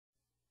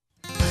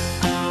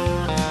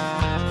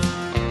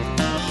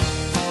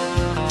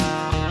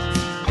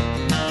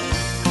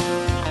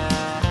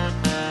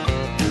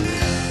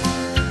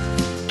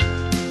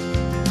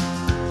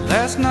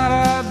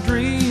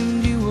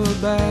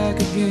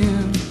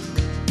again,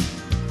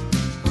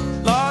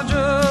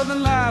 larger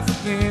than life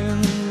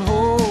again,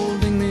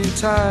 holding me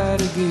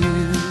tight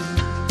again,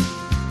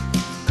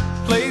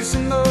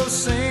 placing those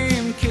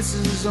same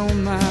kisses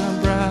on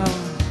my brow,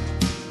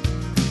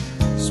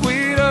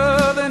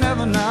 sweeter than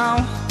ever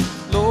now.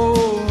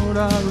 Lord,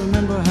 I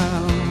remember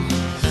how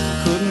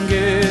I couldn't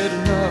get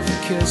enough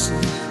of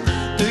kissing.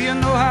 Do you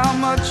know how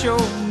much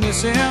you're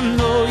missing?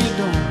 No, you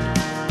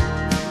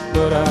don't,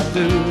 but I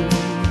do.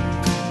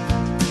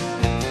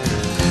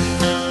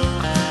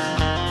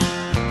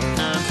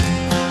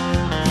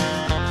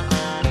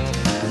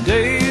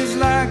 Days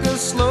like a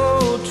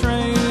slow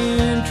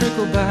train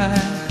trickle by,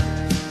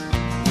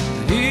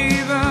 and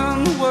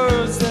even the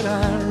words that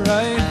I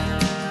write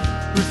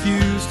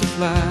refuse to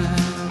fly.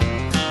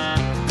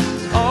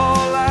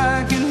 All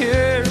I can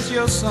hear is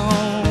your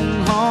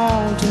song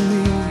haunting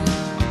me.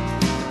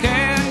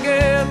 Can't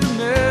get the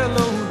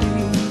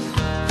melody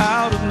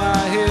out of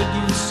my head,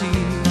 you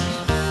see.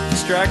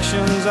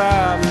 Distractions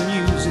I've been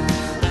using.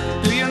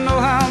 Do you know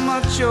how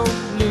much you're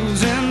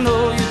losing?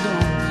 No, you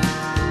don't,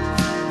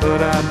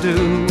 but I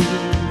do.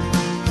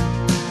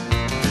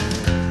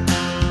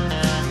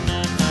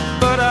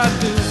 But I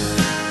do.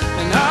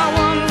 And I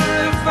wonder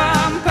if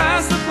I'm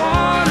past the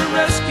point of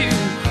rescue.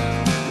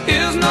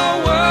 Is no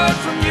word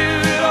from you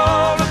at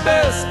all the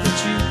best that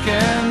you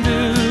can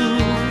do?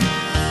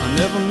 I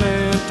never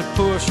meant to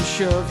push or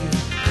shove you.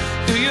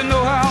 Do you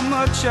know how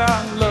much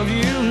I love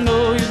you?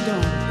 No, you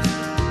don't,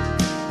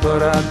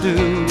 but I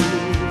do.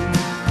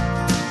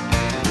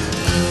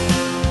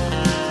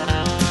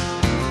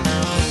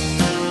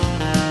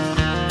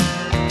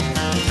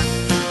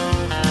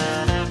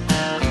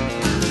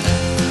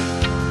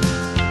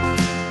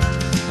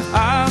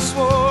 I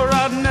swore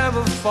I'd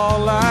never fall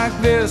like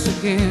this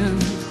again.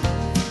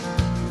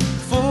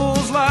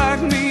 Fools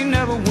like me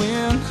never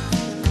win.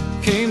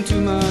 Came to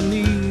my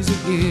knees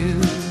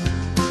again.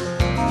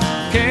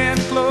 Can't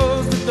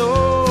close the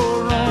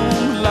door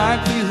on the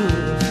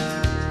likelihood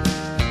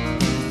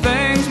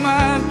things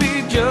might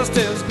be just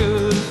as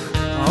good.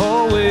 I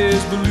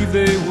always believed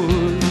they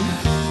would.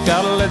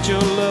 Gotta let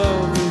your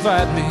love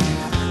invite me.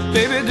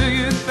 Baby, do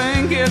you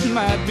think it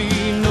might be?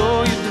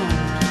 No, you don't,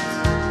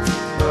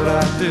 but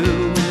I do.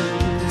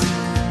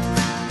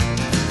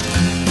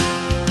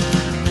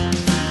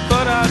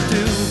 But I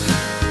do.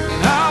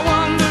 And I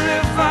wonder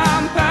if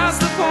I'm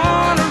past the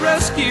point of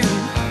rescue.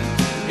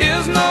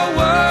 Is no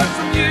word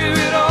from you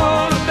at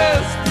all the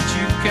best that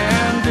you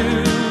can do?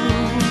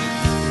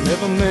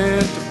 Never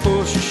meant to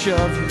push or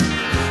shove you.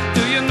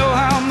 Do you know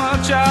how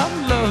much I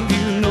love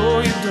you? No,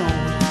 you don't,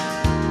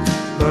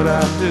 but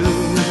I do.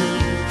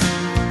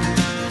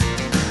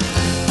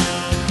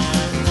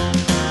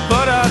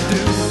 But I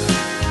do.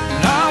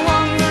 And I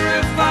wonder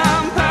if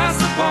I'm past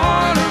the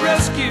point of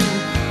rescue.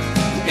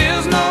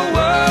 Is no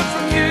word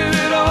from you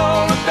at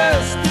all the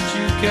best that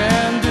you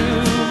can do?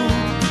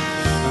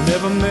 I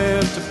never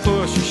meant to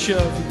push or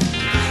shove you.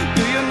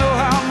 Do you know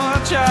how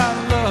much I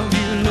love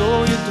you? No,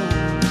 you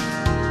don't,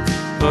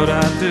 but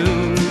I do.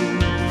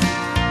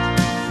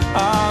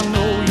 I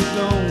know you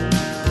don't,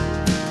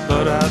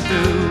 but I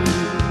do.